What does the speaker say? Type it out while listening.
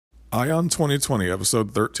Ion 2020,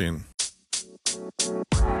 episode 13.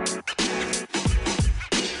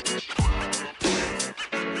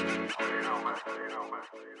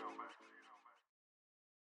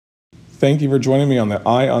 Thank you for joining me on the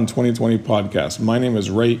Ion 2020 podcast. My name is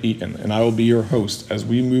Ray Eaton, and I will be your host as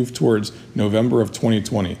we move towards November of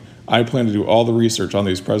 2020. I plan to do all the research on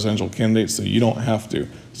these presidential candidates so you don't have to.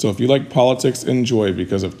 So if you like politics, enjoy,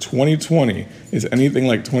 because if 2020 is anything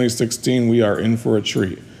like 2016, we are in for a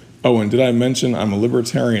treat. Oh, and did I mention I'm a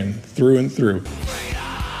libertarian through and through?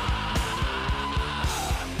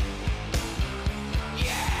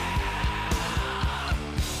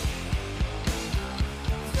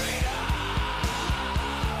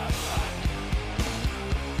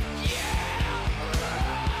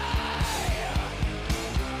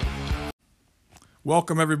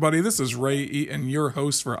 Welcome, everybody. This is Ray Eaton, your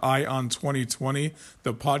host for Ion 2020,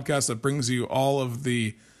 the podcast that brings you all of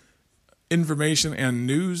the information and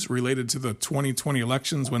news related to the 2020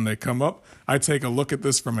 elections when they come up. I take a look at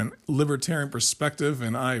this from a libertarian perspective,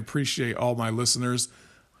 and I appreciate all my listeners.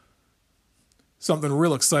 Something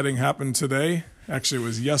real exciting happened today. Actually, it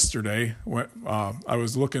was yesterday. When, I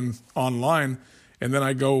was looking online, and then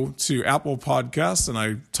I go to Apple Podcasts and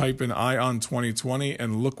I type in Ion 2020,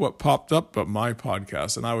 and look what popped up but my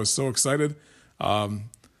podcast. And I was so excited.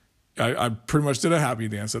 I pretty much did a happy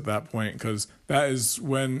dance at that point, because that is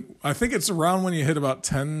when, I think it's around when you hit about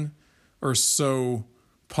 10 or so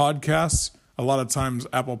podcasts. A lot of times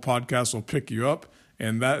Apple Podcasts will pick you up,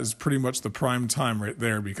 and that is pretty much the prime time right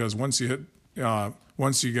there, because once you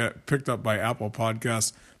get picked up by Apple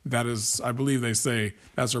Podcasts, that is, I believe they say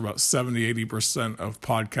that's where about 70-80% of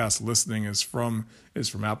podcast listening is from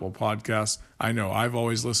Apple Podcasts. I know I've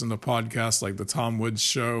always listened to podcasts like the Tom Woods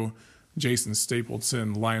Show, Jason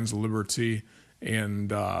Stapleton, Lions of Liberty,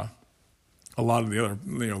 and a lot of the other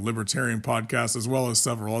libertarian podcasts, as well as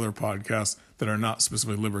several other podcasts that are not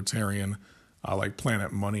specifically libertarian, like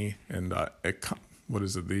Planet Money and the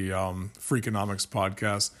Freakonomics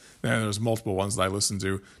podcast. And there's multiple ones that I listen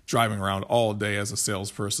to driving around all day as a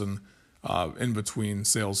salesperson, in between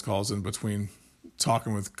sales calls, in between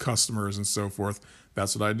talking with customers and so forth.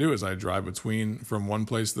 That's what I do, is I drive from one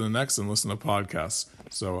place to the next and listen to podcasts.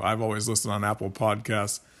 So I've always listened on Apple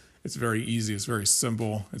Podcasts. It's very easy. It's very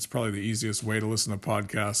simple. It's probably the easiest way to listen to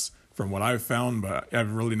podcasts from what I've found, but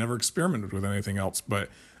I've really never experimented with anything else. But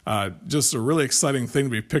just a really exciting thing to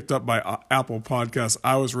be picked up by Apple Podcasts.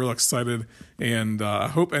 I was real excited, and I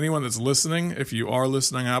hope anyone that's listening, if you are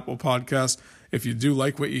listening to Apple Podcasts, if you do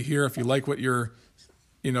like what you hear, if you like what you're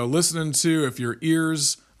listening to, if your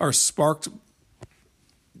ears are sparked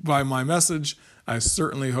by my message, I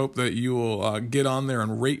certainly hope that you will get on there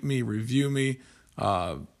and rate me, review me,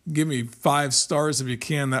 give me 5 stars if you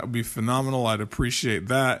can. That would be phenomenal. I'd appreciate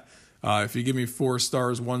that. If you give me 4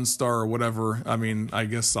 stars, 1 star, or whatever, I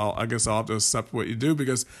guess I'll have to accept what you do,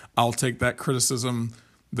 because I'll take that criticism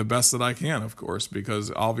the best that I can, of course,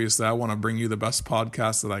 because obviously I want to bring you the best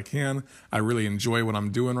podcast that I can. I really enjoy what I'm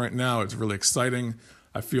doing right now. It's really exciting.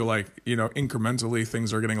 I feel like, incrementally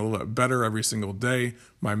things are getting a little bit better every single day.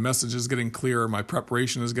 My message is getting clearer. My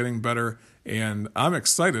preparation is getting better, and I'm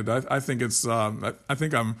excited. I think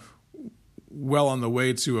I'm well on the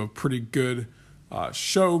way to a pretty good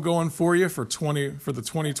show going for you for the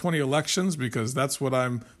 2020 elections, because that's what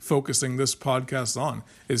I'm focusing this podcast on,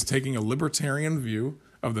 is taking a libertarian view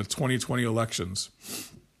of the 2020 elections.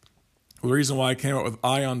 The reason why I came up with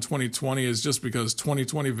Ion 2020 is just because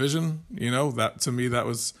 2020 vision, that to me, that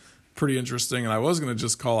was pretty interesting. And I was going to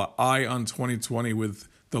just call it Ion 2020 with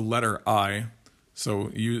the letter I.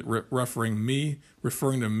 So you referring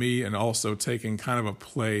to me, and also taking kind of a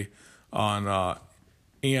play on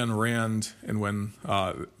Ayn Rand, and when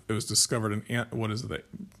it was discovered in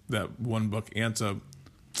that one book,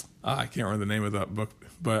 I can't remember the name of that book,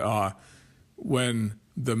 but when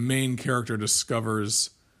the main character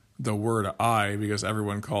discovers the word I, because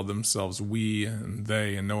everyone called themselves we and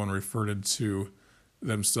they, and no one referred to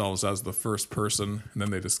themselves as the first person, and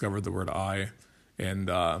then they discovered the word I,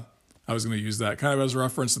 and I was going to use that kind of as a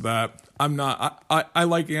reference to that. I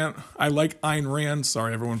like Ayn Rand.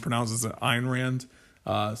 Sorry, everyone pronounces it Ayn Rand.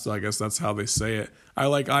 So I guess that's how they say it. I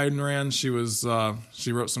like Ayn Rand. She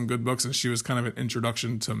wrote some good books, and she was kind of an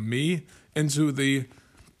introduction to me into the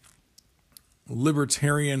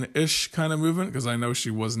libertarian-ish kind of movement, because I know she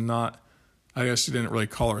was not, I guess she didn't really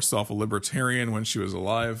call herself a libertarian when she was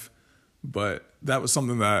alive, but that was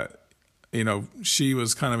something that, she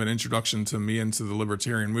was kind of an introduction to me into the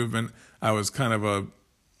libertarian movement. I was kind of a,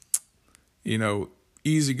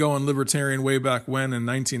 easygoing libertarian way back when in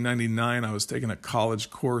 1999. I was taking a college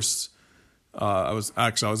course I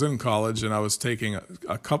was in college, and I was taking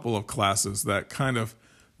a couple of classes that kind of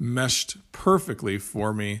meshed perfectly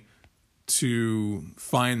for me to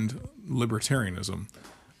find libertarianism.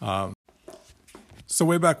 So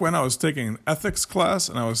way back when, I was taking an ethics class,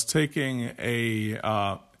 and I was taking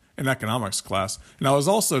an economics class, and I was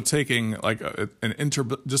also taking like an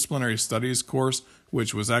interdisciplinary studies course,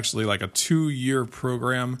 which was actually like a 2-year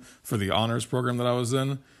program for the honors program that I was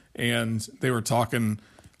in, and they were talking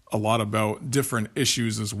a lot about different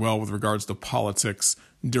issues as well with regards to politics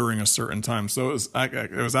during a certain time. So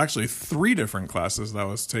it was actually 3 different classes that I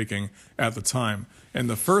was taking at the time, and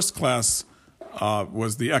the first class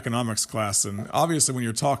was the economics class. And obviously when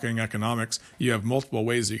you're talking economics, you have multiple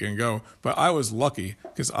ways you can go. But I was lucky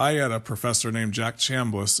because I had a professor named Jack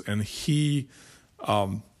Chambliss, and he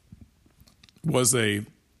was a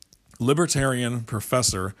libertarian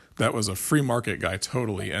professor that was a free market guy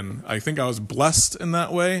totally. And I think I was blessed in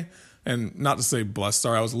that way. And not to say blessed,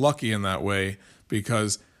 sorry, I was lucky in that way,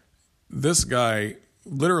 because this guy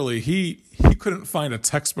literally, he couldn't find a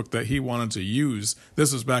textbook that he wanted to use.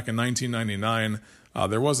 This was back in 1999.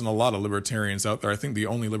 There wasn't a lot of libertarians out there. I think the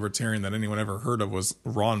only libertarian that anyone ever heard of was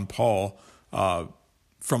Ron Paul,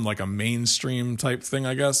 from like a mainstream type thing,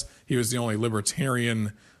 I guess. He was the only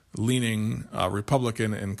libertarian-leaning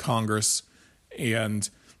Republican in Congress. And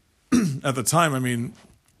at the time, I mean,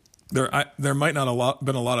 there might not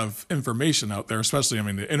been a lot of information out there, especially, I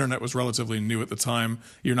mean, the internet was relatively new at the time.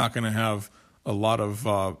 You're not going to have a lot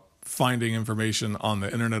of finding information on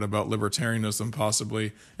the internet about libertarianism,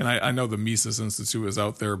 possibly. And I know the Mises Institute is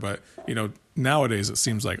out there, but nowadays it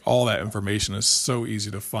seems like all that information is so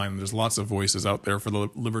easy to find. There's lots of voices out there for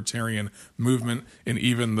the libertarian movement, and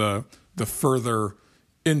even the further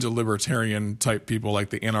into libertarian type people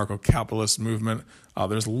like the anarcho-capitalist movement.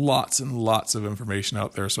 There's lots and lots of information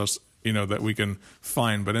out there, so that we can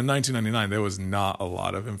find. But in 1999, there was not a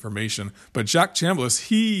lot of information. But Jack Chambliss,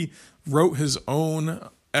 he wrote his own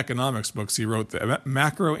economics books. He wrote the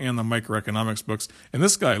macro and the microeconomics books. And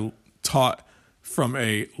this guy taught from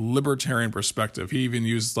a libertarian perspective. He even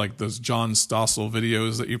used like those John Stossel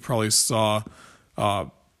videos that you probably saw,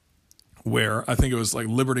 where I think it was like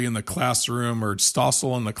Liberty in the Classroom or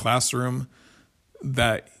Stossel in the Classroom,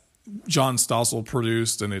 that John Stossel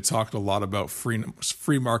produced, and it talked a lot about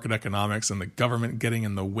free market economics and the government getting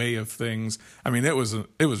in the way of things. I mean, it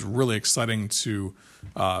was really exciting to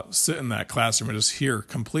sit in that classroom and just hear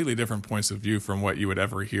completely different points of view from what you would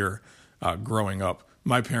ever hear growing up.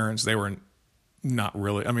 My parents, they were not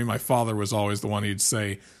really. I mean, my father was always the one, he'd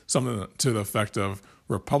say something to the effect of,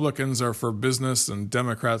 Republicans are for business and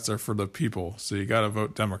Democrats are for the people. So you got to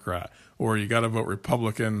vote Democrat, or you got to vote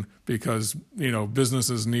Republican because,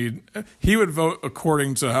 businesses need. He would vote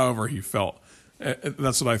according to however he felt.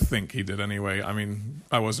 That's what I think he did anyway. I mean,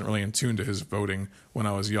 I wasn't really in tune to his voting when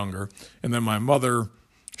I was younger. And then my mother,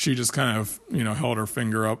 she just kind of, held her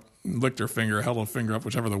finger up, licked her finger, held her finger up,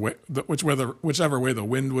 whichever way the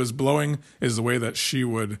wind was blowing is the way that she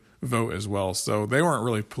would vote as well. So they weren't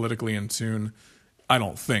really politically in tune. I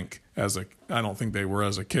don't think they were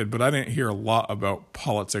as a kid, but I didn't hear a lot about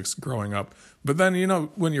politics growing up. But then,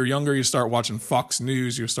 when you're younger, you start watching Fox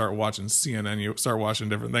News, you start watching CNN, you start watching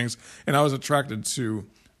different things. And I was attracted to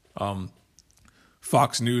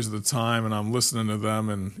Fox News at the time, and I'm listening to them,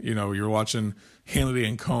 and, you're watching Hannity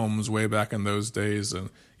and Combs way back in those days, and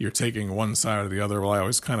you're taking one side or the other. Well, I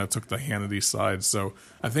always kind of took the Hannity side. So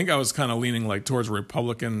I think I was kind of leaning like towards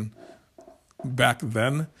Republican back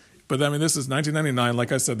then. But I mean, this is 1999.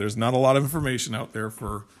 Like I said, there's not a lot of information out there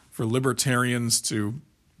for libertarians to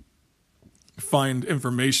find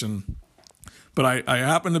information. But I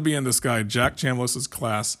happened to be in this guy, Jack Chambliss's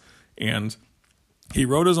class, and he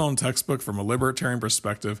wrote his own textbook from a libertarian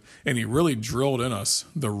perspective, and he really drilled in us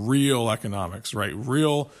the real economics, right?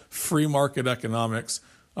 Real free market economics.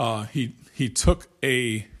 He took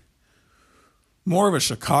a more of a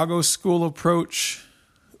Chicago school approach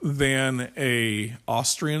than a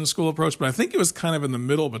Austrian school approach, but I think it was kind of in the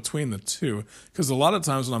middle between the two, because a lot of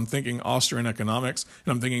times when I'm thinking Austrian economics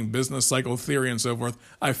and I'm thinking business cycle theory and so forth,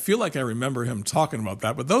 I feel like I remember him talking about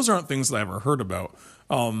that, but those aren't things that I ever heard about.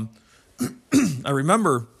 I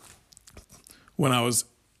remember when I was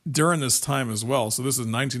during this time as well, so this is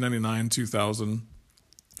 1999, 2000,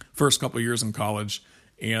 first couple of years in college,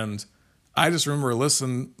 and I just remember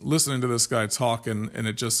listening to this guy talk, and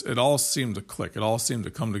it all seemed to click. It all seemed to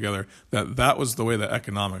come together that was the way that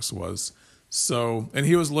economics was. So, and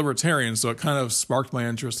he was libertarian, so it kind of sparked my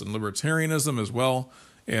interest in libertarianism as well.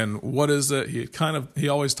 And what is it? He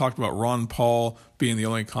always talked about Ron Paul being the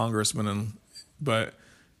only congressman, the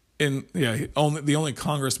only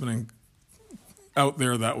congressman out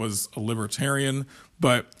there that was a libertarian,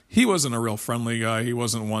 but he wasn't a real friendly guy. He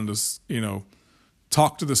wasn't one to,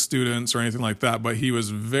 talk to the students or anything like that, but he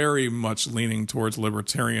was very much leaning towards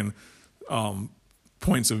libertarian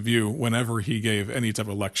points of view whenever he gave any type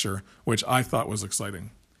of lecture, which I thought was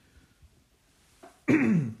exciting.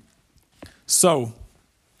 So,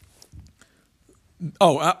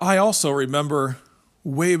 I also remember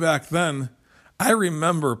way back then, I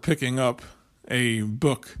remember picking up a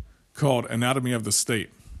book called Anatomy of the State.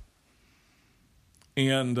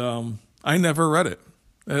 And I never read it.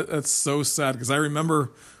 That's so sad, because I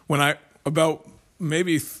remember when about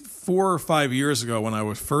maybe 4 or 5 years ago, when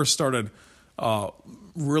I first started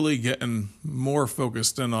really getting more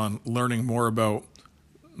focused in on learning more about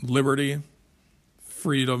liberty,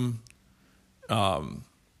 freedom, and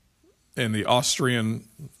the Austrian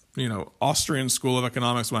School of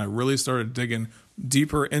Economics, when I really started digging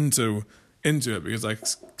deeper into it, because I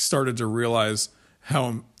started to realize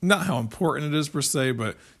not how important it is per se,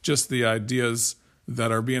 but just the ideas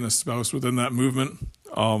that are being espoused within that movement.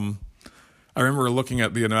 I remember looking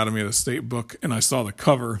at the Anatomy of the State book, and I saw the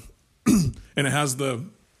cover, and it has the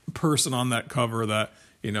person on that cover that,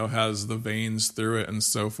 has the veins through it and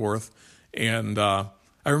so forth. And I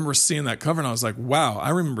remember seeing that cover, and I was like, wow,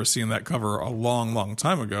 I remember seeing that cover a long, long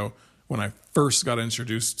time ago when I first got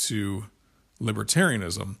introduced to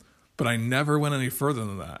libertarianism. But I never went any further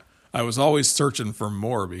than that. I was always searching for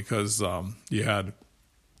more, because you had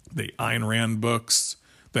the Ayn Rand books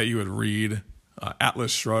that you would read,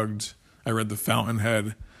 Atlas Shrugged. I read The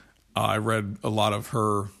Fountainhead. I read a lot of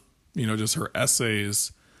her, just her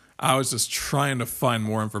essays. I was just trying to find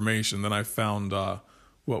more information. Then I found,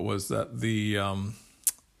 what was that?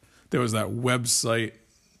 There was that website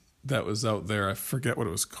that was out there. I forget what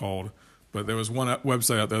it was called, but there was one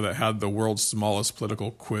website out there that had the world's smallest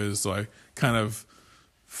political quiz. So I kind of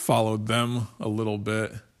followed them a little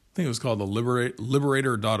bit. I think it was called the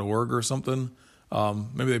Liberator.org or something.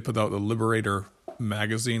 Maybe they put out the Liberator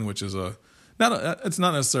magazine, which is it's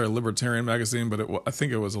not necessarily a libertarian magazine, but I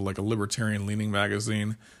think it was like a libertarian leaning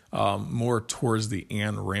magazine, more towards the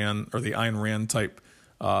Ayn Rand type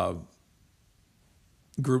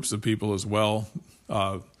groups of people as well,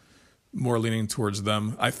 more leaning towards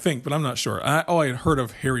them, I think, but I'm not sure. I had heard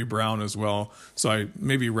of Harry Browne as well, so I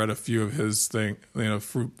maybe read a few of his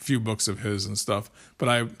few books of his and stuff, but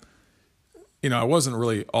I wasn't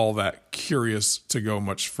really all that curious to go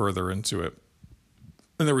much further into it.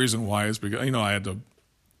 And the reason why is because,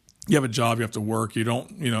 you have a job, you have to work, you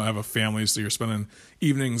don't, have a family, so you're spending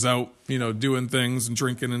evenings out, doing things and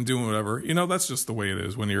drinking and doing whatever. That's just the way it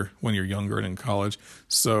is when you're younger and in college.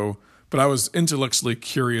 So, but I was intellectually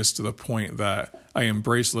curious to the point that I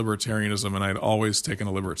embraced libertarianism, and I'd always taken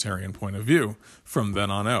a libertarian point of view from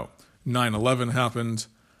then on out. 9/11 happened.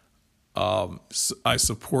 I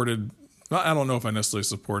supported, I don't know if I necessarily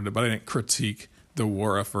supported it, but I didn't critique the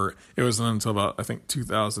war effort. It wasn't until about, I think,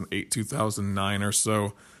 2008, 2009 or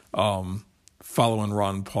so, following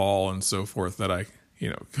Ron Paul and so forth, that I,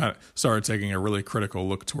 kind of started taking a really critical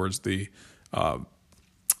look towards the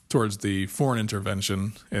foreign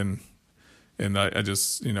intervention, and I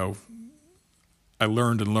just, I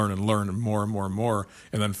learned and more and more and more,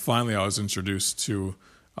 and then finally I was introduced to,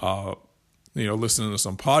 listening to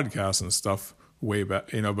some podcasts and stuff way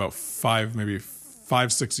back, about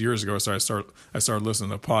 5-6 years ago. So I started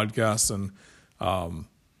listening to podcasts, and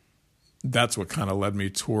that's what kind of led me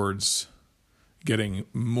towards getting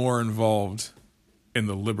more involved in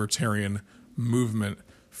the libertarian movement,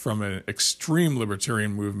 from an extreme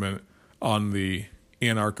libertarian movement on the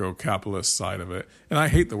anarcho-capitalist side of it. And I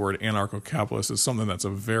hate the word anarcho-capitalist. It's something that's a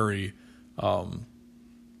very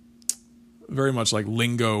much like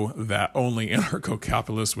lingo that only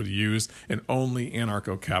anarcho-capitalists would use and only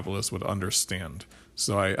anarcho-capitalists would understand.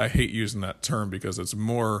 So I hate using that term, because it's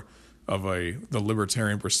more of the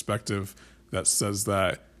libertarian perspective that says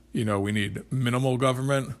that, we need minimal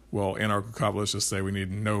government. Well, anarcho-capitalists just say we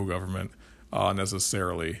need no government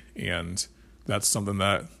necessarily. And that's something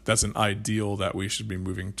that's an ideal that we should be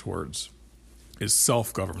moving towards, is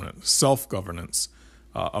self-governance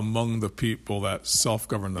among the people that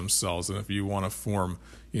self-govern themselves. And if you want to form,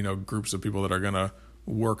 groups of people that are going to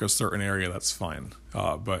work a certain area, that's fine.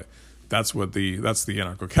 But that's the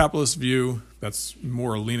anarcho-capitalist view. That's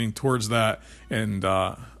more leaning towards that. And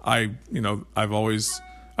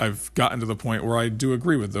I've gotten to the point where I do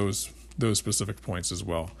agree with those specific points as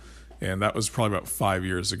well. And that was probably about 5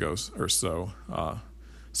 years ago or so.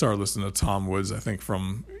 Started listening to Tom Woods, I think,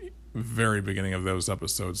 from very beginning of those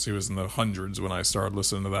episodes. He was in the hundreds when I started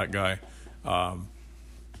listening to that guy.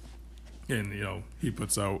 And, he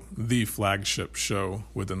puts out the flagship show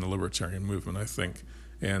within the libertarian movement, I think.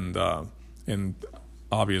 And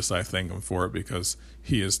obviously I thank him for it because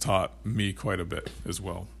he has taught me quite a bit as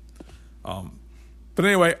well. But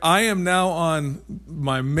anyway, I am now on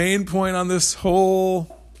my main point on this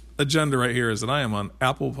whole agenda right here is that I am on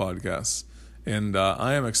Apple Podcasts. And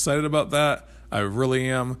I am excited about that. I really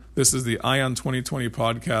am. This is the Eye on 2020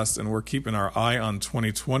 podcast, and we're keeping our eye on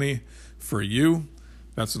 2020 for you.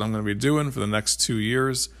 That's what I'm going to be doing for the next 2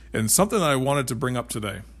 years. And something that I wanted to bring up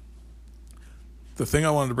today. The thing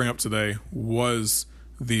I wanted to bring up today was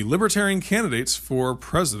the libertarian candidates for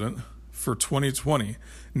president for 2020.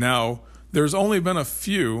 Now, there's only been a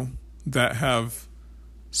few that have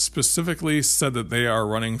specifically said that they are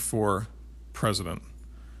running for president.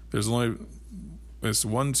 It's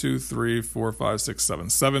 1, 2, 3, 4, 5, 6, 7.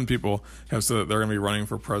 7 people have said that they're going to be running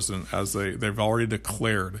for president as they've already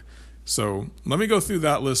declared. So let me go through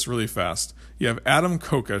that list really fast. You have Adam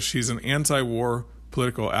Kokesh. He's an anti-war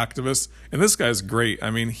political activist, and this guy's great.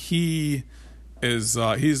 I mean,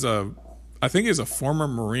 I think he's a former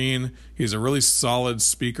Marine. He's a really solid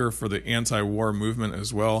speaker for the anti-war movement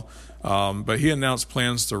as well. But he announced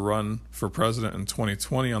plans to run for president in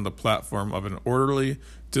 2020 on the platform of an orderly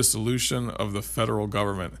dissolution of the federal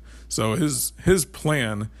government. So his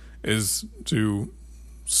plan is to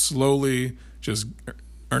slowly just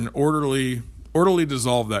orderly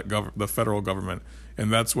dissolve the federal government,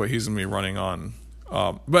 and that's what he's going to be running on.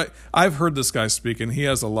 But I've heard this guy speak, and he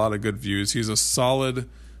has a lot of good views. He's a solid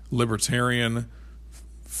libertarian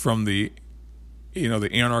from the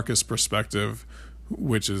anarchist perspective,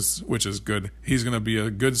 which is good. He's going to be a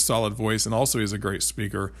good, solid voice, and also he's a great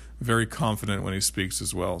speaker, very confident when he speaks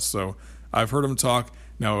as well. So I've heard him talk.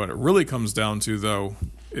 Now, what it really comes down to, though,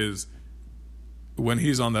 is when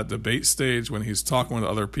he's on that debate stage, when he's talking with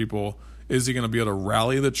other people, is he going to be able to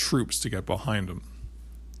rally the troops to get behind him?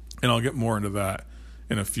 And I'll get more into that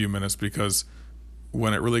in a few minutes, because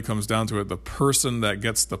when it really comes down to it, the person that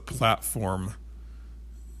gets the platform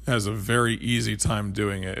has a very easy time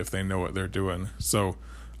doing it if they know what they're doing. So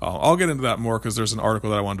I'll get into that more because there's an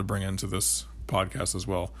article that I wanted to bring into this podcast as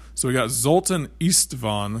well. So we got Zoltan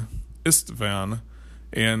Istvan,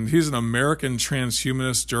 and he's an American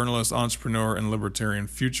transhumanist, journalist, entrepreneur, and libertarian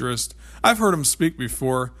futurist. I've heard him speak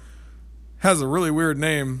before. Has a really weird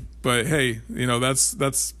name, but hey, that's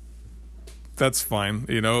fine.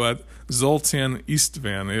 That Zoltan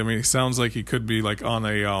Istvan. I mean, he sounds like he could be like on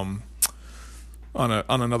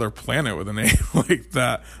another planet with a name like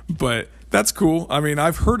that. But that's cool. I mean,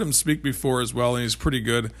 I've heard him speak before as well, and he's pretty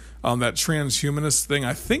good on that transhumanist thing.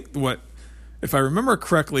 I think if I remember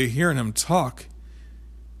correctly, hearing him talk,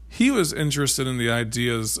 he was interested in the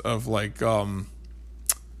ideas of like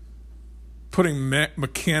putting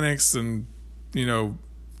mechanics and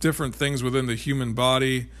different things within the human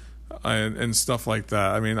body and stuff like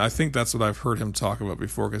that. I mean, I think that's what I've heard him talk about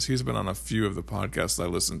before, because he's been on a few of the podcasts I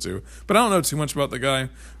listen to. But I don't know too much about the guy.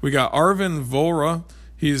 We got Arvin Vohra.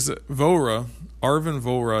 Arvin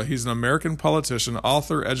Vohra. He's an American politician,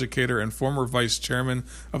 author, educator, and former vice chairman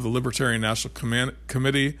of the Libertarian National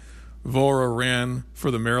Committee. Vohra ran for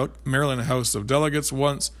the Maryland House of Delegates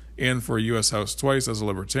once and for U.S. House twice as a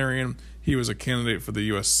libertarian. He was a candidate for the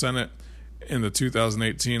U.S. Senate in the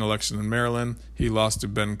 2018 election in Maryland. He lost to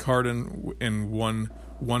Ben Cardin and won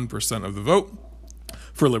 1% of the vote.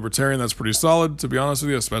 For a libertarian, that's pretty solid, to be honest with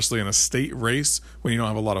you, especially in a state race when you don't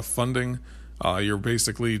have a lot of funding. You're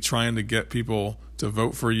basically trying to get people to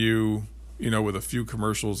vote for you, with a few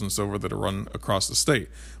commercials and so forth that are run across the state.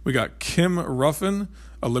 We got Kim Ruffin,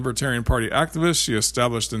 a Libertarian Party activist. She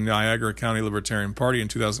established the Niagara County Libertarian Party in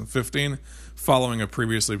 2015, following a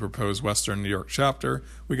previously proposed Western New York chapter.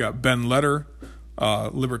 We got Ben Letter,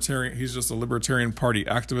 libertarian. He's just a Libertarian Party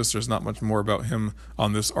activist. There's not much more about him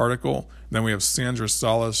on this article. Then we have Sandra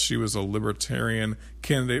Salas. She was a Libertarian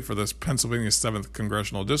candidate for this Pennsylvania 7th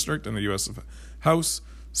Congressional District in the U.S. House.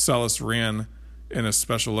 Salas ran in a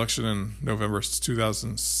special election in November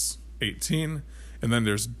 2018. And then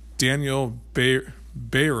there's Daniel Behrman,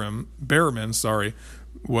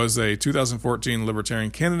 was a 2014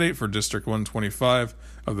 Libertarian candidate for District 125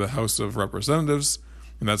 of the House of Representatives,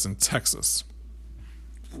 and that's in Texas.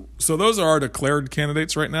 So those are our declared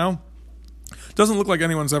candidates right now. Doesn't look like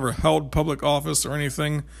anyone's ever held public office or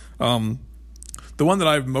anything. The one that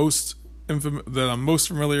I'm most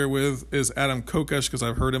familiar with is Adam Kokesh, because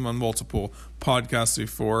I've heard him on multiple podcasts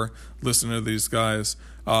before, listening to these guys.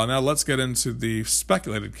 Now let's get into the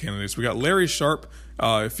speculated candidates. We got Larry Sharpe.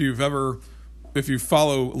 If you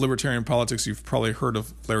follow libertarian politics, you've probably heard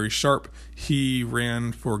of Larry Sharpe. He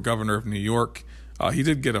ran for governor of New York. He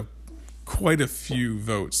did get a quite a few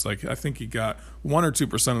votes. Like I think he got 1 or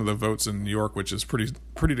 2% of the votes in New York, which is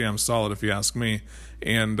pretty damn solid if you ask me.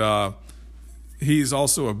 And he's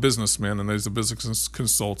also a businessman, and he's a business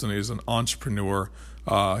consultant. He's an entrepreneur.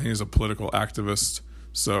 He's a political activist.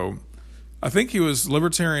 So I think he was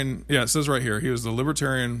Libertarian. Yeah, it says right here he was the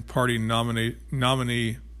Libertarian Party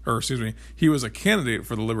nominee, or excuse me, he was a candidate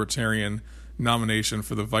for the Libertarian nomination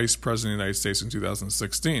for the Vice President of the United States in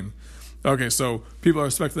 2016. Okay, so people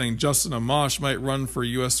are speculating Justin Amash might run for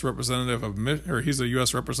U.S. representative or he's a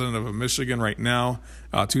U.S. representative of Michigan right now,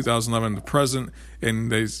 2011 to present,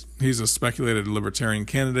 and he's a speculated libertarian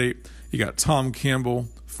candidate. You got Tom Campbell,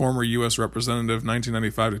 former U.S. representative,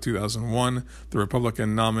 1995 to 2001, the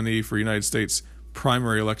Republican nominee for United States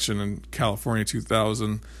primary election in California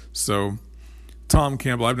 2000. So Tom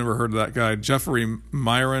Campbell, I've never heard of that guy. Jeffrey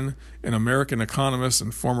Myron, an American economist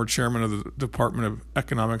and former chairman of the Department of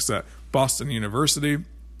Economics at Boston University.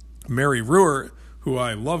 Mary Ruwart, who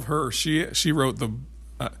I love her, she wrote the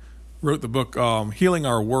book Healing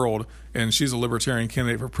Our World, and she's a libertarian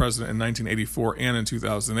candidate for president in 1984 and in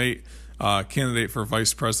 2008. Candidate for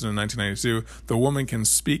vice president in 1992. The woman can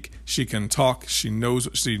speak, she can talk, she knows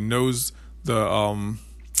the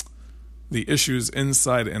issues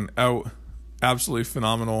inside and out. Absolutely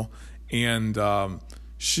phenomenal. And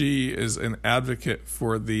she is an advocate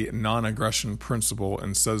for the non-aggression principle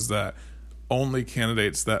and says that only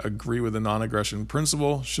candidates that agree with the non-aggression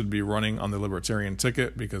principle should be running on the libertarian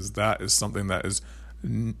ticket, because that is something that is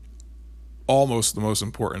almost the most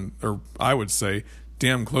important, or I would say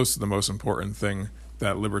damn close to the most important thing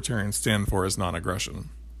that libertarians stand for, is non-aggression.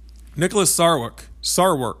 Nicholas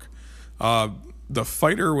Sarwark, the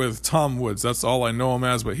fighter with Tom Woods, that's all I know him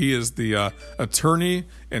as, but he is the attorney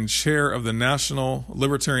and chair of the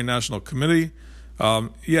Libertarian National Committee. The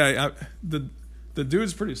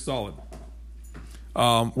dude's pretty solid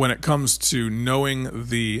when it comes to knowing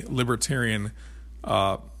the libertarian,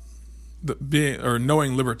 the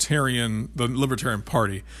Libertarian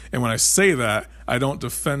Party. And when I say that, I don't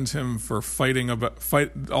defend him for fight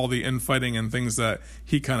all the infighting and things that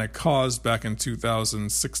he kind of caused back in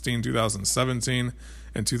 2016, 2017,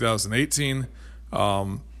 and 2018.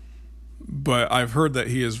 But I've heard that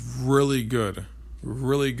he is really good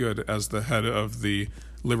as the head of the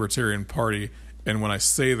Libertarian Party. And when I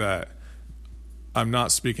say that, I'm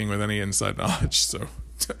not speaking with any inside knowledge. So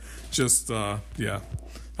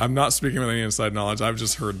I'm not speaking with any inside knowledge. I've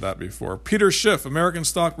just heard that before. Peter Schiff, American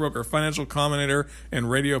stockbroker, financial commentator, and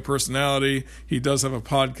radio personality. He does have a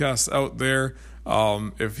podcast out there.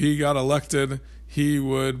 If he got elected, he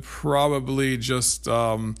would probably just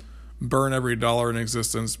burn every dollar in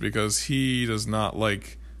existence, because he does not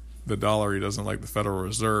like the dollar. He doesn't like the Federal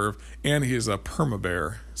Reserve, and he is a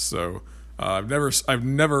perma-bear. So I've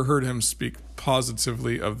never heard him speak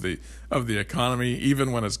positively of the economy,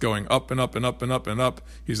 even when it's going up and up and up and up and up.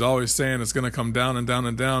 He's always saying it's going to come down and down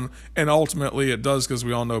and down, and ultimately it does, because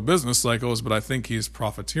we all know business cycles. But I think he's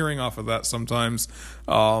profiteering off of that sometimes.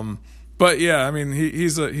 But yeah, I mean,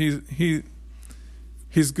 he's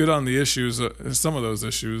good on the issues, some of those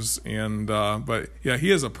issues, and but yeah,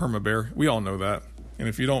 he is a perma-bear. We all know that, and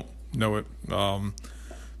if you don't know it,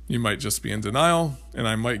 you might just be in denial, and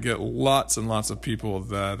I might get lots and lots of people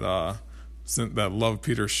that love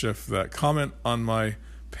Peter Schiff that comment on my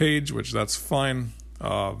page, which that's fine.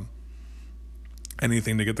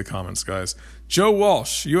 Anything to get the comments, guys. Joe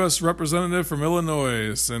Walsh, U.S. Representative from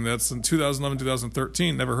Illinois, and that's in 2011,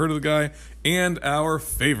 2013. Never heard of the guy. And our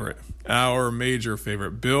major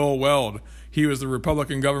favorite, Bill Weld. He was the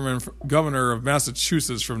Republican governor of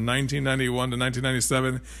Massachusetts from 1991 to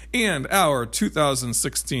 1997, and our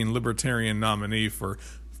 2016 Libertarian nominee for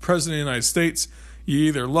President of the United States. You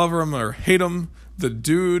either love him or hate him. The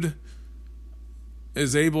dude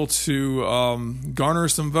is able to garner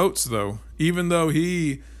some votes, though, even though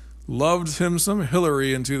he loved him some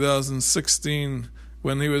Hillary in 2016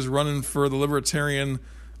 when he was running for the Libertarian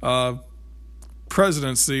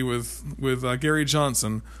presidency with Gary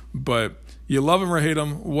Johnson. But you love him or hate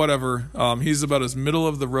him, whatever. He's about as middle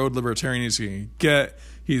of the road libertarian as you can get.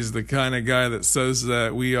 He's the kind of guy that says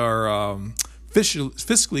that we are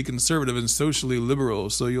fiscally conservative and socially liberal,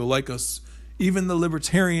 so you'll like us. Even the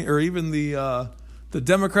libertarian, or even the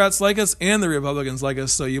Democrats like us, and the Republicans like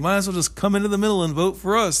us. So you might as well just come into the middle and vote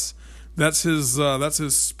for us. That's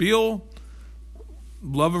his spiel.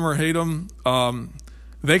 Love him or hate him,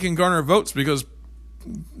 they can garner votes because,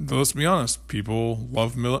 let's be honest, people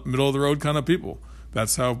love middle of the road kind of people.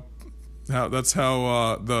 That's how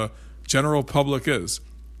the general public is.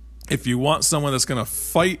 If you want someone that's going to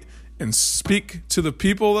fight and speak to the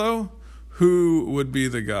people, though, who would be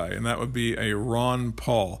the guy? And that would be a Ron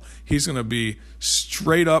Paul. He's going to be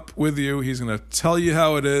straight up with you. He's going to tell you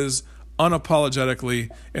how it is unapologetically.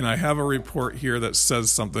 And I have a report here that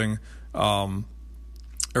says something, or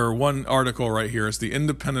one article right here. It's the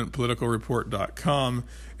independentpoliticalreport.com.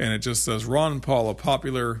 And it just says Ron Paul, a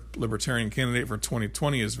popular libertarian candidate for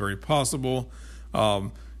 2020, is very possible.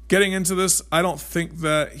 Getting into this, I don't think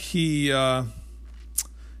that he will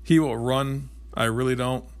run. I really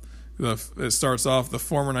don't. It starts off, the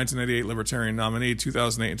former 1988 Libertarian nominee,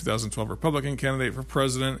 2008 and 2012 Republican candidate for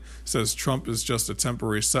president, says Trump is just a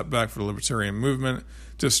temporary setback for the Libertarian movement,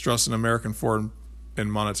 distrust in American foreign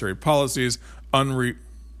and monetary policies,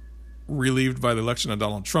 relieved by the election of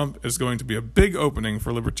Donald Trump, is going to be a big opening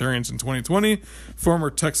for Libertarians in 2020, former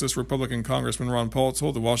Texas Republican Congressman Ron Paul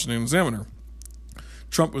told the Washington Examiner.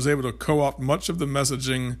 Trump was able to co-opt much of the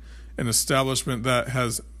messaging and establishment that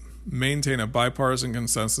has maintained a bipartisan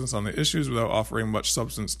consensus on the issues without offering much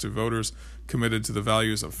substance to voters committed to the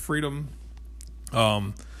values of freedom.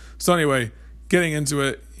 So anyway, getting into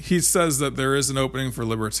it, he says that there is an opening for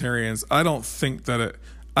libertarians. I don't think that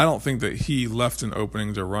he left an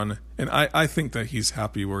opening to run, and I think that he's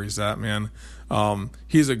happy where he's at, man.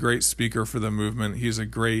 He's a great speaker for the movement. He's a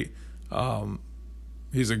great guy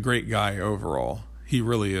overall. He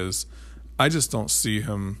really is. I just don't see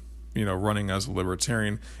him, running as a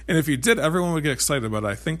libertarian. And if he did, everyone would get excited about it.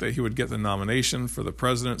 I think that he would get the nomination for the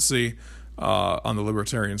presidency on the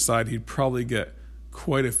libertarian side. He'd probably get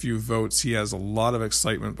quite a few votes. He has a lot of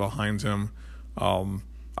excitement behind him.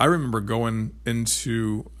 I remember going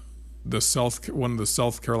into one of the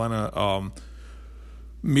South Carolina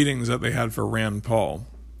meetings that they had for Rand Paul.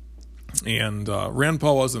 And Rand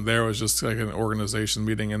Paul wasn't there. It was just like an organization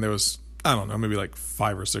meeting. And there was, I don't know, maybe like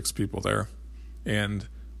 5 or 6 people there. And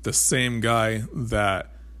the same guy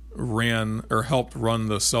that ran or helped run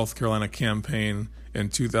the South Carolina campaign in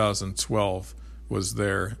 2012 was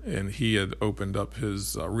there. And he had opened up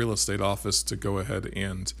his real estate office to go ahead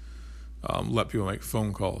and let people make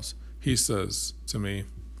phone calls. He says to me,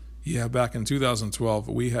 yeah, back in 2012,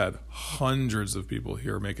 we had hundreds of people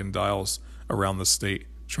here making dials around the state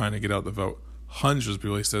trying to get out the vote. Hundreds of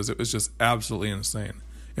people. He says it was just absolutely insane.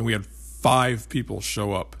 And we had 5 people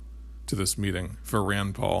show up to this meeting for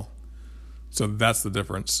Rand Paul. So that's the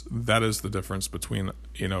difference. That is the difference between,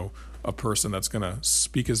 a person that's going to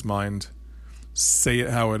speak his mind, say it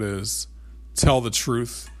how it is, tell the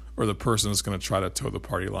truth, or the person that's going to try to toe the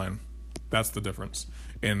party line. That's the difference.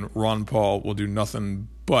 And Ron Paul will do nothing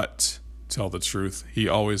but tell the truth. He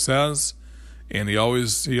always has, and he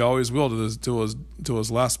always will till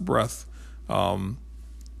his last breath.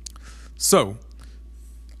 So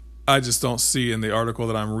I just don't see in the article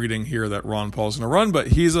that I'm reading here that Ron Paul's going to run, but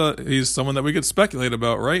he's someone that we could speculate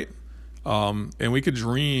about, right? And we could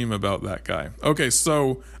dream about that guy. Okay,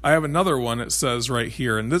 so I have another one. It says right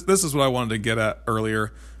here, and this is what I wanted to get at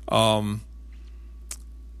earlier.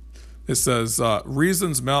 It says,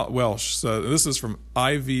 reasons Matt Welsh. So this is from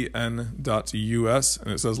IVN.us,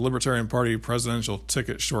 and it says Libertarian Party presidential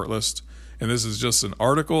ticket shortlist. And this is just an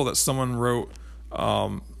article that someone wrote,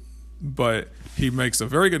 but he makes a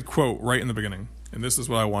very good quote right in the beginning. And this is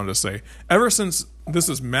what I wanted to say. This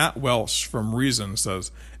is Matt Welsh from Reason,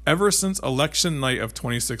 says, ever since election night of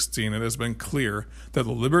 2016, it has been clear that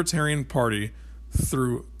the Libertarian Party,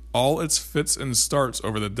 through all its fits and starts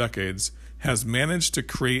over the decades, has managed to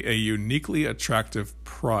create a uniquely attractive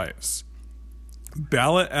prize.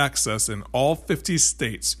 Ballot access in all 50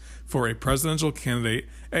 states for a presidential candidate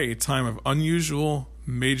at a time of unusual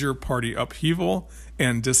major party upheaval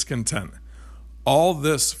and discontent. All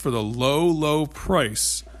this for the low, low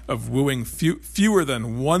price of wooing fewer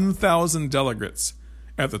than 1,000 delegates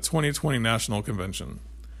at the 2020 National Convention.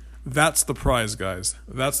 That's the prize, guys.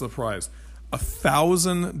 That's the prize.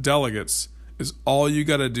 1,000 delegates is all you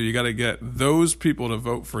got to do. You got to get those people to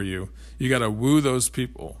vote for you. You got to woo those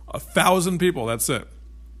people. 1,000 people, that's it.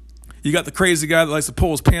 You got the crazy guy that likes to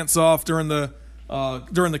pull his pants off during the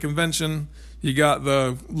convention. You got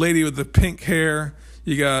the lady with the pink hair.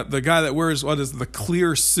 You got the guy that wears the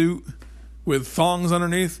clear suit with thongs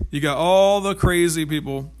underneath. You got all the crazy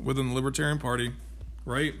people within the Libertarian Party,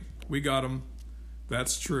 right? We got them.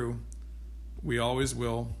 That's true. We always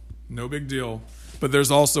will. No big deal. But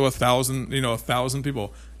there's also 1,000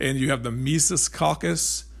 people. And you have the Mises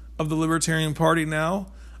Caucus of the Libertarian Party now.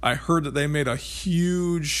 I heard that they made a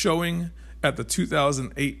huge showing at the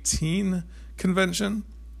 2018 convention.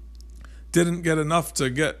 Didn't get enough to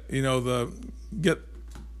get the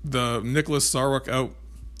Nicholas Sarwark out.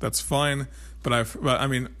 That's fine. But I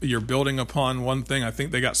mean, you're building upon one thing. I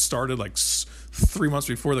think they got started like 3 months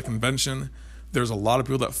before the convention. There's a lot of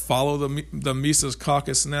people that follow the Mises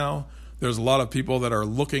Caucus now. There's a lot of people that are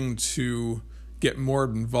looking to get more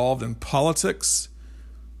involved in politics,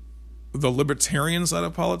 the libertarian side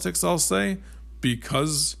of politics, I'll say,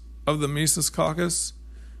 because of the Mises Caucus.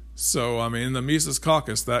 So, I mean, the Mises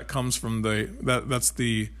Caucus, that comes from that's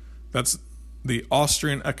the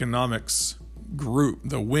Austrian economics group,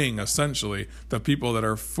 the wing, essentially, the people that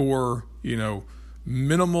are for,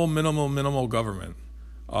 minimal government.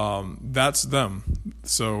 That's them.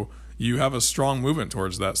 So you have a strong movement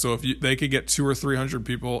towards that. So if they could get 200 or 300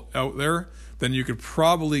 people out there, then you could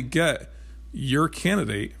probably get your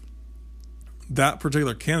candidate, that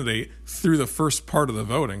particular candidate, through the first part of the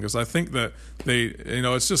voting. Because I think that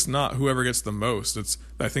it's just not whoever gets the most.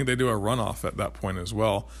 I think they do a runoff at that point as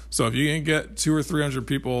well. So if you can get 200 or 300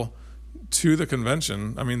 people to the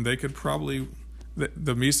convention, I mean, they could probably,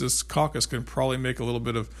 the Mises Caucus can probably make a little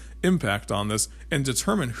bit of impact on this and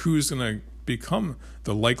determine who's going to become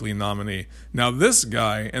the likely nominee. Now, this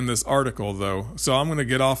guy in this article, though, so I'm going to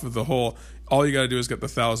get off of the whole, all you got to do is get the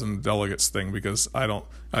 1,000 delegates thing, because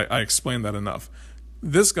I explained that enough.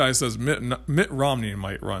 This guy says Mitt Romney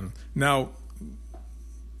might run. Now,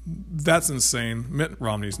 that's insane. Mitt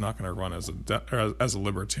Romney's not going to run as a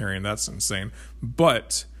libertarian. That's insane.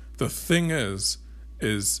 But the thing is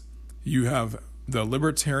you have the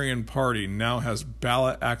Libertarian Party now has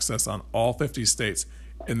ballot access on all 50 states,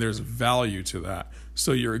 and there's value to that.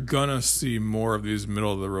 So you're going to see more of these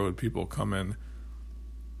middle-of-the-road people come in,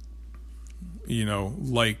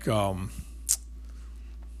 like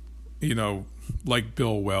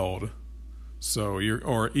Bill Weld. So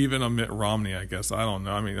or even a Mitt Romney, I guess. I don't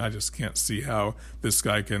know. I mean, I just can't see how this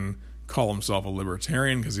guy can call himself a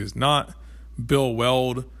libertarian, because he's not. Bill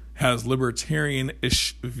Weld has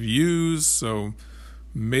libertarian-ish views, so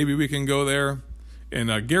maybe we can go there.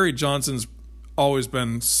 And Gary Johnson's always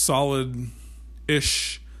been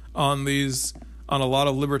solid-ish on a lot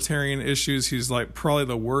of libertarian issues. He's like probably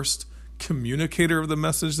the worst communicator of the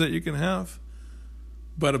message that you can have.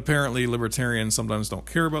 But apparently libertarians sometimes don't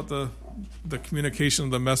care about the communication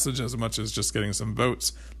of the message as much as just getting some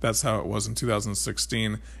votes. That's how it was in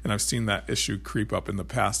 2016, and I've seen that issue creep up in the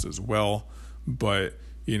past as well. But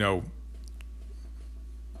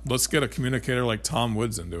let's get a communicator like Tom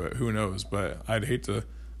Woods into it. Who knows? But I'd hate to.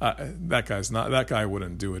 That guy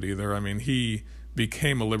wouldn't do it either. I mean, he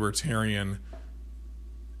became a libertarian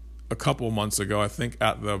a couple months ago, I think,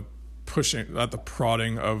 at the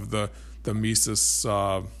prodding of the Mises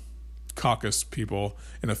Caucus people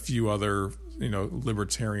and a few other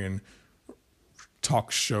libertarian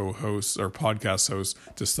talk show hosts or podcast hosts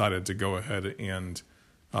decided to go ahead and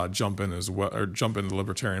jump in as well, or jump into the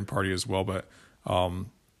Libertarian Party as well. But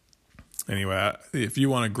anyway, if you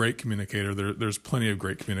want a great communicator, there's plenty of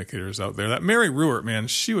great communicators out there. That Mary Ruwart, man,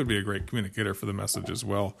 she would be a great communicator for the message as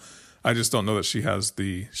well. I just don't know that she has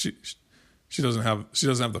she doesn't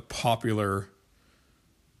have the popular.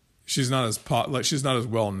 She's not as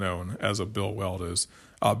well known as a Bill Weld is.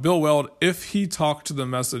 Bill Weld, if he talked to the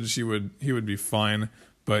message, he would be fine.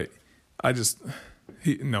 But he's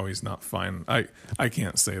not fine. I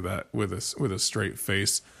can't say that with a straight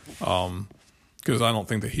face, because I don't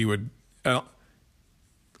think that he would. A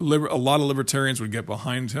lot of libertarians would get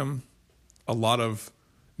behind him. A lot of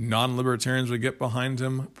non-libertarians would get behind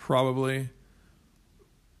him, probably.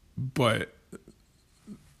 But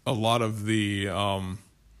a lot of the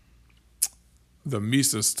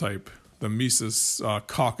Mises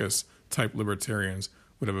Caucus type libertarians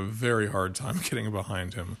would have a very hard time getting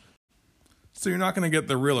behind him. So you're not going to get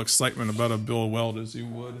the real excitement about a Bill Weld as you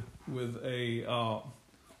would with a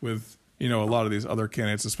lot of these other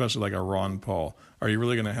candidates, especially like a Ron Paul. Are you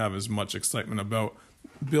really going to have as much excitement about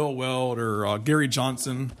Bill Weld or Gary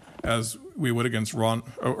Johnson as we would against Ron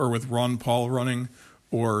Paul running,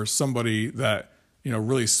 or somebody that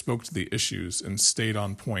really spoke to the issues and stayed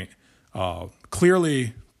on point,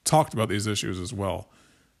 clearly talked about these issues as well?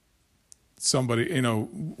 Somebody,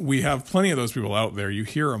 we have plenty of those people out there. You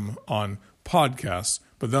hear them on podcasts,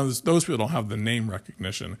 but those people don't have the name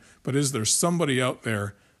recognition. But is there somebody out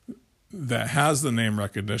there that has the name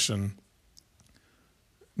recognition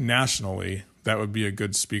nationally that would be a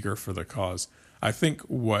good speaker for the cause? I think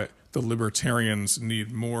what the libertarians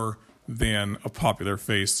need more than a popular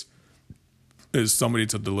face is somebody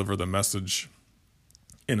to deliver the message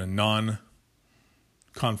in a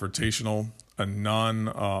non-confrontational, in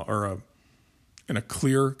a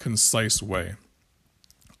clear, concise way.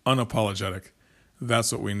 Unapologetic.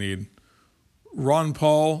 That's what we need. Ron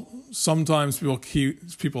Paul, sometimes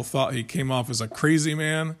people thought he came off as a crazy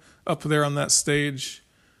man up there on that stage,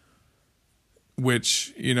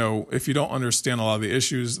 which, if you don't understand a lot of the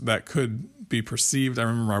issues, that could be perceived. I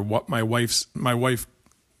remember my wife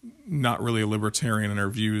not really a libertarian in her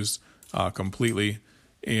views completely,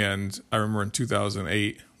 and I remember in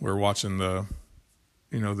 2008 we were watching the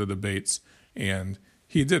debates, and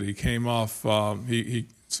he came off he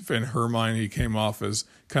in her mind he came off as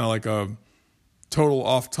kind of like a total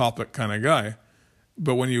off-topic kind of guy.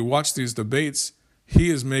 But when you watch these debates, he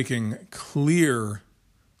is making clear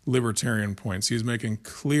libertarian points. He's making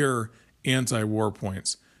clear anti-war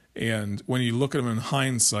points. And when you look at him in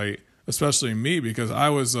hindsight, especially me, because I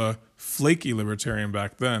was a flaky libertarian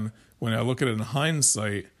back then, when I look at it in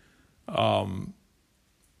hindsight, I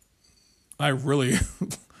really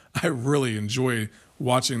enjoy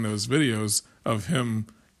watching those videos of him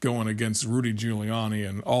going against Rudy Giuliani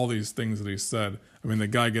and all these things that he said. I mean, the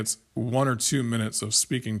guy gets 1 or 2 minutes of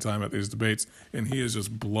speaking time at these debates, and he is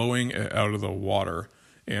just blowing it out of the water.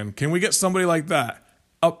 And can we get somebody like that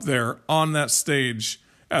up there on that stage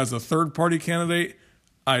as a third-party candidate?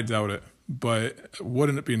 I doubt it. But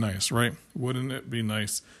wouldn't it be nice, right? Wouldn't it be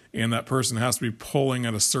nice? And that person has to be polling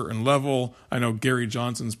at a certain level. I know Gary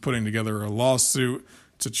Johnson's putting together a lawsuit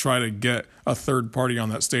to try to get a third party on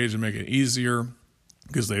that stage and make it easier,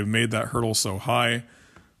 because they've made that hurdle so high.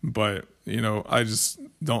 But, I just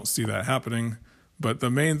don't see that happening. But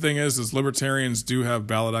the main thing is libertarians do have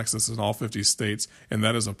ballot access in all 50 states, and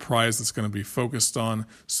that is a prize that's going to be focused on.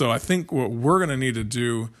 So I think what we're going to need to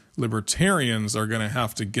do, libertarians are going to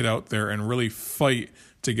have to get out there and really fight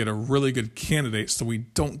to get a really good candidate, so we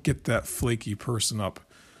don't get that flaky person up.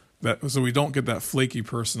 So we don't get that flaky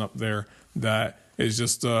person up there that is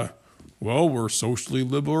just we're socially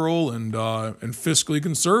liberal and fiscally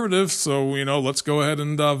conservative, so let's go ahead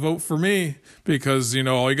and vote for me, because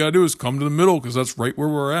all you gotta do is come to the middle, because that's right where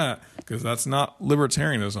we're at. Because that's not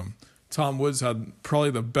libertarianism. Tom Woods had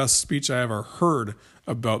probably the best speech I ever heard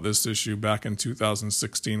about this issue back in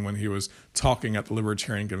 2016 when he was talking at the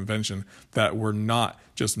Libertarian Convention, that we're not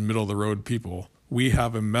just middle of the road people. We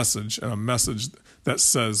have a message, and a message that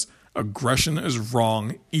says aggression is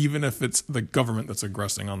wrong, even if it's the government that's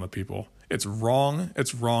aggressing on the people. It's wrong,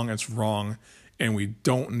 it's wrong, it's wrong, and we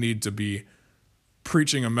don't need to be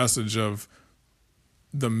preaching a message of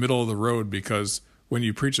the middle of the road, because when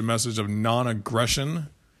you preach a message of non-aggression,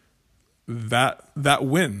 that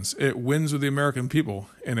wins. It wins with the American people,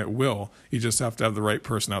 and it will. You just have to have the right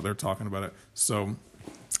person out there talking about it. So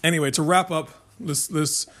anyway, to wrap up,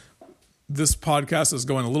 this podcast is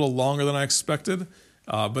going a little longer than I expected.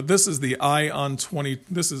 But this is the Eye on 2020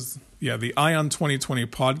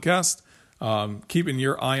 podcast. Keeping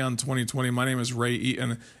your eye on 2020. My name is Ray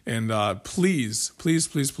Eaton, and please,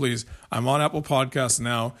 I'm on Apple Podcasts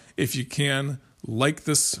now. If you can, like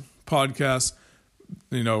this podcast,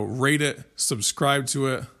 rate it, subscribe to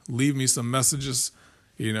it, leave me some messages,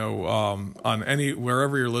 on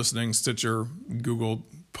wherever you're listening, Stitcher, Google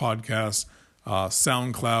Podcasts,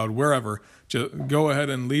 SoundCloud, wherever. Just go ahead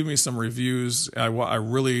and leave me some reviews. I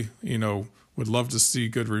really, would love to see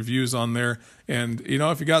good reviews on there. And,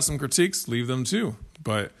 if you got some critiques, leave them too.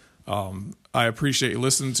 But I appreciate you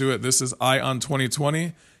listening to it. This is Eye on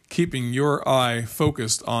 2020, keeping your eye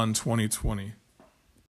focused on 2020.